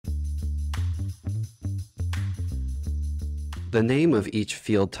The name of each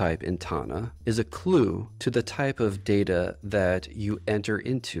field type in Tana is a clue to the type of data that you enter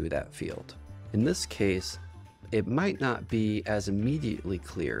into that field. In this case, it might not be as immediately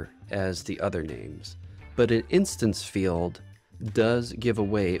clear as the other names, but an instance field does give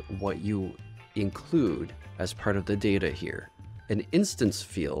away what you include as part of the data here. An instance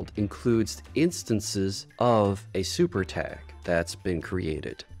field includes instances of a super tag that's been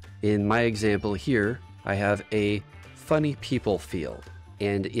created. In my example here, I have a funny people field,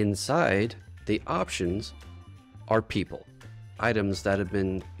 and inside the options are people, items that have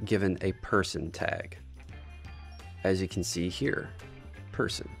been given a person tag. As you can see here,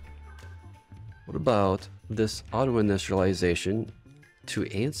 person. What about this auto initialization to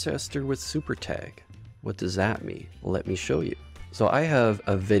ancestor with super tag? What does that mean? Let me show you. So I have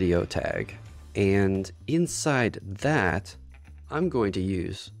a video tag, and inside that, I'm going to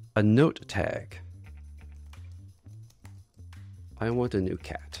use a note tag. I want a new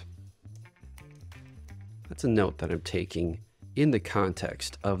cat. That's a note that I'm taking in the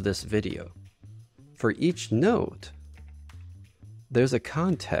context of this video. For each note, there's a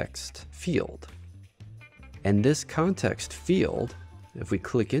context field. And this context field, if we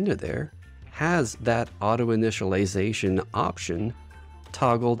click into there, has that auto initialization option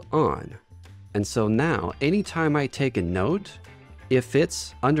toggled on. And so now, anytime I take a note, if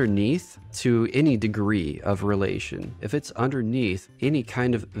it's underneath to any degree of relation, if it's underneath any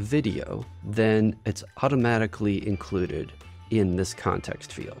kind of video, then it's automatically included in this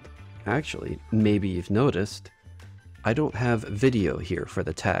context field. Actually, maybe you've noticed, I don't have video here for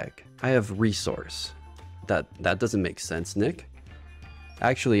the tag. I have resource. That doesn't make sense, Nick.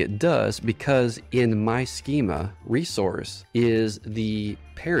 Actually, it does, because in my schema, resource is the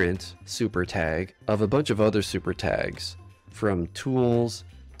parent super tag of a bunch of other super tags, from tools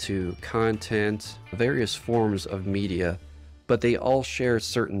to content, various forms of media, but they all share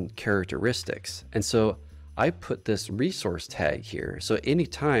certain characteristics. And so I put this resource tag here. So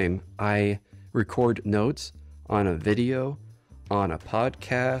anytime I record notes on a video, on a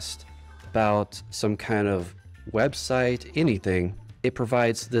podcast, about some kind of website, anything, it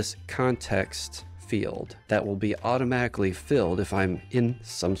provides this context field that will be automatically filled if I'm in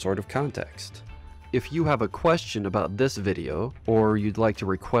some sort of context. If you have a question about this video, or you'd like to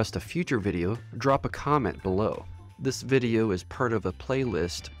request a future video, drop a comment below. This video is part of a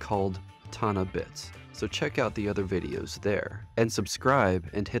playlist called Tana Bits, so check out the other videos there. And subscribe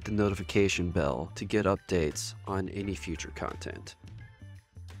and hit the notification bell to get updates on any future content.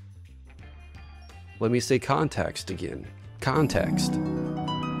 Let me say context again. Context.